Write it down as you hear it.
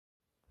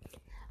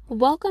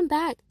Welcome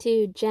back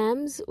to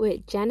Gems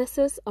with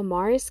Genesis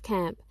Amaris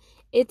Camp.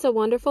 It's a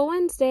wonderful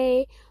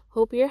Wednesday.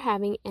 Hope you're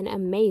having an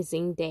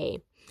amazing day.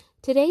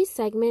 Today's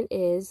segment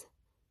is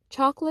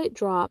Chocolate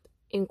Drop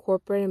in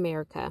Corporate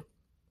America,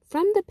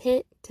 from the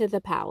pit to the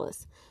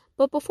palace.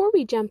 But before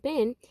we jump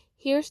in,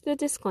 here's the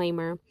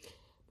disclaimer.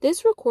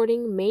 This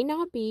recording may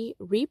not be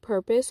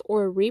repurposed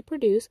or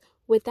reproduced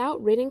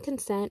without written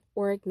consent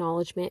or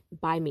acknowledgement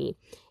by me.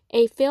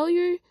 A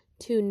failure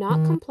to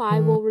not comply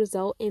will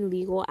result in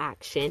legal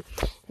action.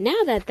 Now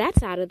that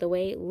that's out of the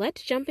way,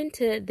 let's jump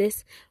into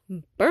this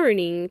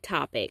burning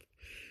topic.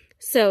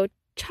 So,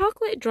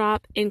 chocolate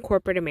drop in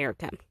corporate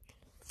America,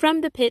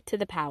 from the pit to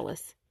the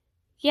palace.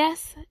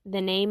 Yes, the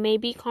name may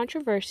be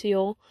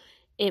controversial,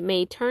 it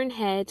may turn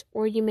heads,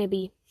 or you may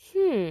be,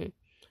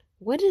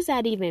 what does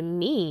that even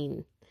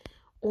mean?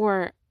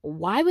 Or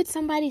why would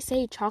somebody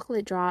say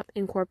chocolate drop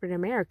in corporate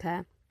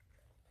America?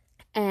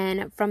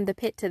 And from the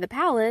pit to the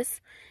palace,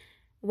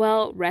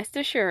 well, rest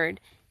assured,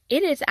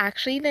 it is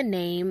actually the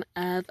name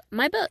of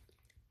my book.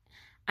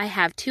 I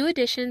have 2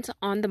 editions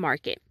on the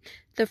market.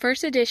 The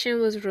first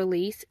edition was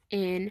released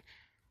in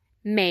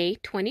May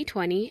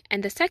 2020,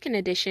 and the second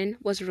edition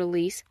was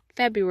released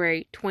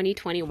February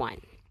 2021.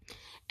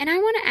 And I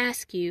want to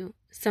ask you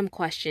some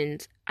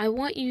questions. I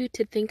want you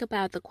to think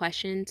about the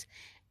questions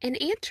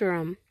and answer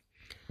them.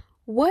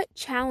 What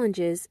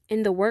challenges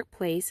in the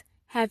workplace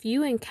have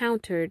you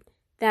encountered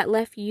that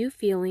left you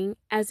feeling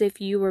as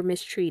if you were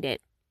mistreated?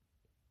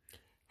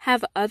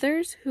 Have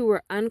others who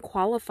were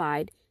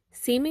unqualified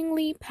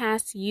seemingly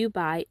passed you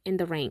by in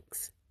the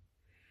ranks?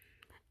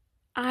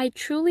 I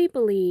truly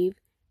believe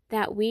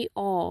that we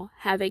all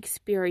have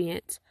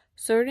experienced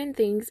certain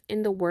things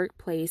in the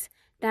workplace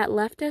that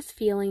left us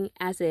feeling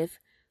as if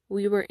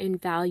we were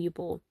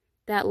invaluable,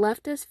 that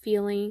left us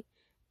feeling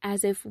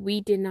as if we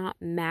did not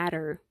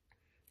matter,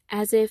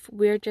 as if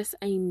we're just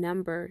a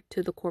number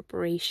to the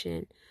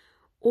corporation,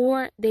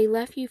 or they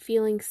left you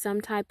feeling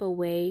some type of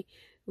way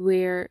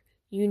where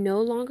you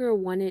no longer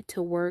wanted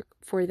to work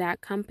for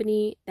that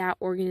company, that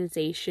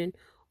organization,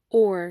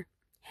 or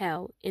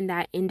hell, in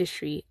that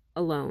industry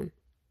alone.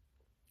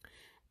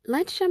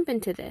 Let's jump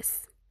into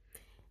this.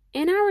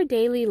 In our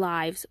daily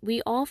lives,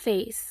 we all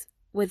face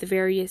with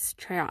various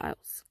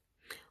trials,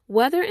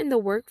 whether in the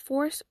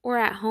workforce or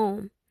at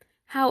home.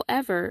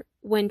 However,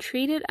 when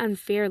treated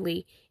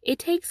unfairly, it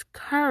takes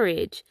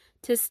courage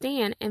to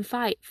stand and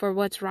fight for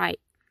what's right.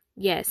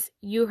 Yes,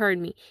 you heard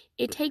me.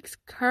 It takes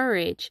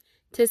courage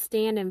to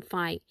stand and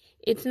fight.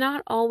 It's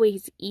not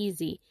always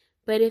easy,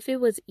 but if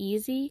it was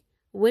easy,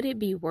 would it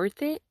be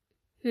worth it?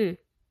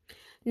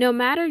 No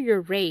matter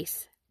your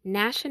race,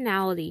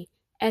 nationality,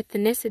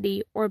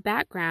 ethnicity, or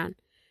background,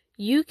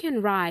 you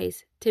can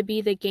rise to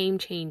be the game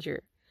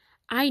changer.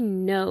 I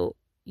know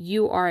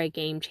you are a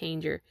game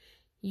changer.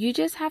 You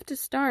just have to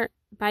start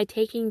by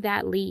taking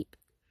that leap,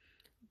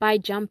 by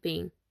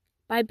jumping,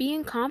 by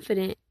being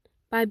confident,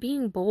 by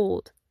being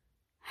bold,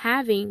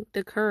 having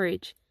the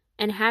courage,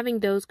 and having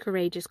those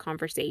courageous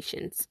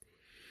conversations.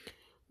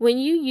 When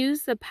you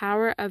use the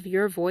power of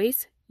your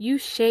voice, you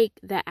shake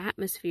the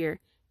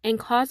atmosphere and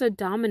cause a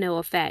domino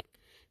effect,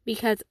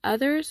 because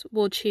others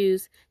will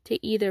choose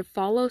to either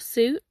follow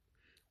suit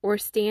or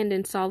stand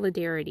in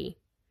solidarity.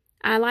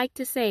 I like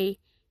to say,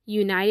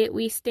 united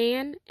we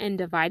stand and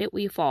divided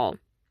we fall.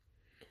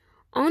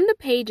 On the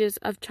pages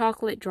of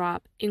Chocolate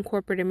Drop in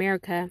Corporate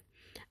America,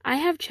 I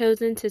have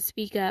chosen to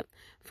speak up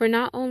for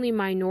not only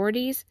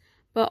minorities,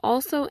 but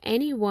also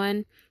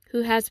anyone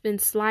who has been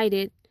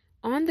slighted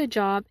on the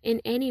job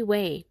in any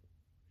way.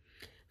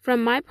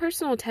 From my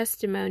personal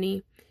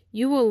testimony,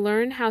 you will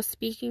learn how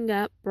speaking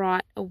up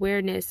brought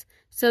awareness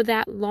so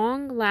that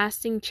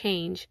long-lasting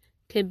change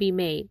could be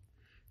made.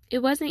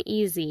 It wasn't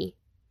easy,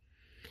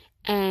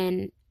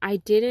 and I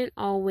didn't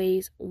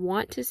always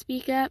want to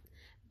speak up,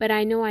 but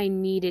I know I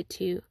needed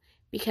to,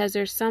 because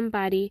there's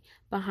somebody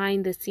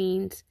behind the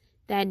scenes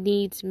that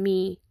needs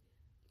me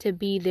to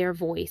be their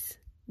voice,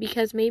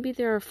 because maybe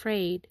they're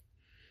afraid,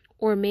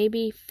 or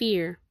maybe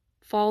fear,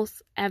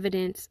 false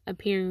evidence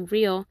appearing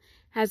real,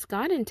 has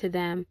gotten to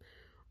them,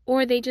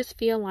 or they just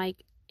feel like,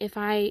 if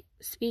I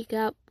speak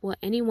up, will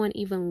anyone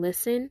even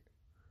listen?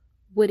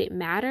 Would it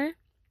matter? ...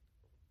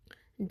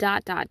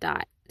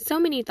 So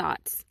many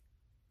thoughts.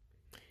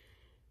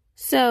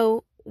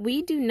 So,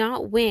 we do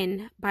not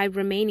win by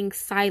remaining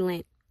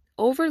silent,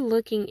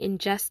 overlooking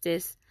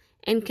injustice,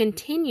 and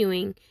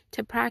continuing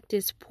to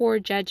practice poor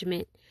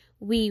judgment.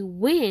 We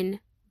win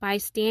by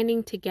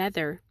standing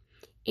together,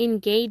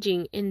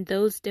 engaging in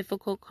those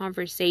difficult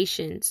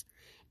conversations,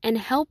 and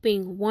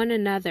helping one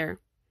another.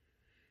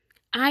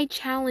 I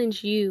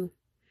challenge you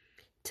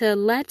to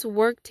let's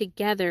work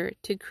together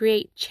to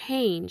create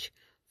change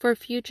for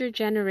future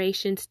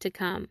generations to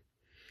come.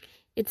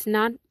 It's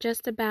not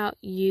just about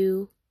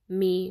you,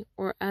 me,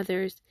 or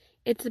others.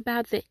 It's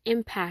about the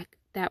impact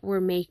that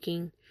we're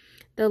making,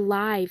 the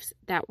lives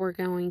that we're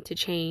going to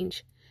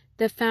change,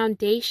 the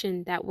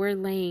foundation that we're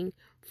laying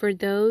for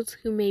those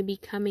who may be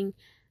coming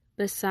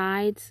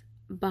besides,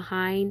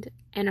 behind,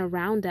 and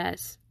around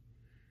us.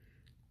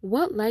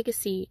 What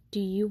legacy do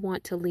you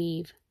want to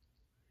leave?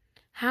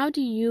 How do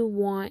you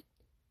want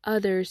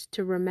others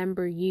to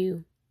remember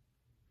you?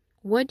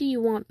 What do you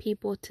want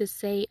people to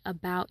say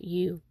about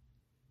you?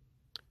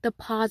 The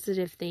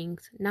positive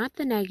things, not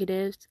the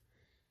negatives.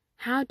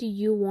 How do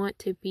you want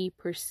to be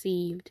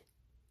perceived?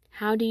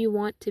 How do you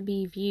want to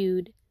be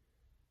viewed?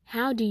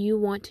 How do you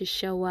want to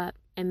show up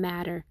and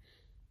matter?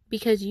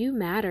 Because you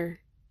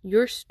matter.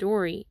 Your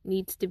story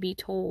needs to be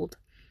told.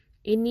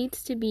 It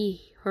needs to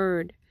be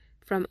heard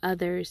from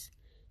others.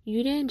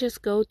 You didn't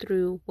just go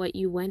through what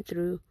you went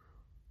through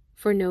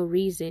for no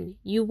reason.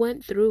 You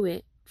went through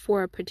it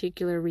for a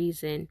particular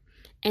reason.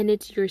 And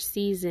it's your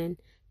season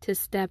to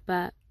step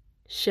up,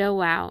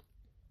 show out,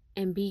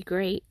 and be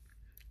great.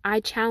 I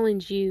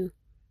challenge you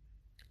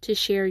to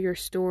share your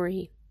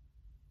story,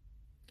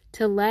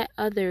 to let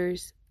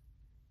others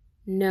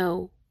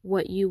know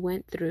what you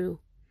went through,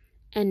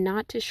 and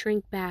not to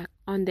shrink back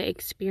on the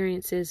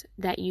experiences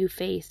that you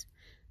face.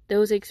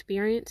 Those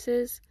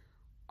experiences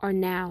are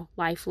now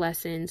life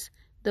lessons.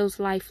 Those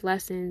life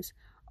lessons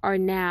are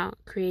now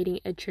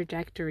creating a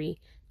trajectory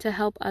to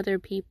help other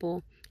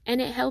people. And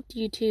it helped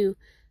you too.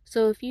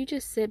 So if you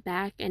just sit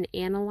back and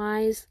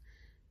analyze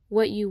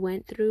what you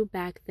went through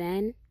back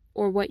then,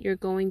 or what you're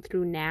going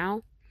through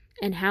now,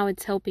 and how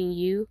it's helping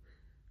you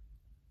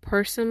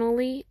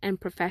personally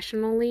and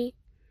professionally,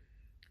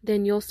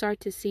 then you'll start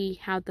to see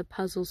how the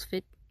puzzles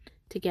fit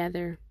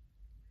together.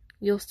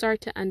 You'll start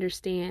to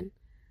understand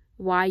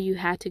why you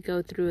had to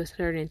go through a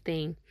certain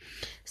thing.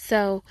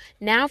 So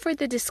now for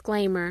the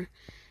disclaimer.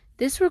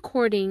 This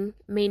recording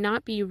may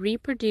not be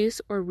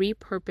reproduced or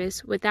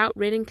repurposed without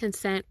written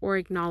consent or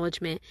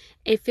acknowledgement.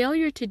 A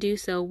failure to do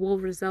so will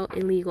result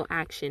in legal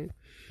action.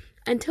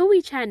 Until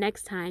we chat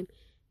next time,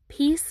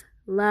 peace,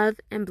 love,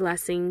 and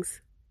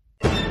blessings.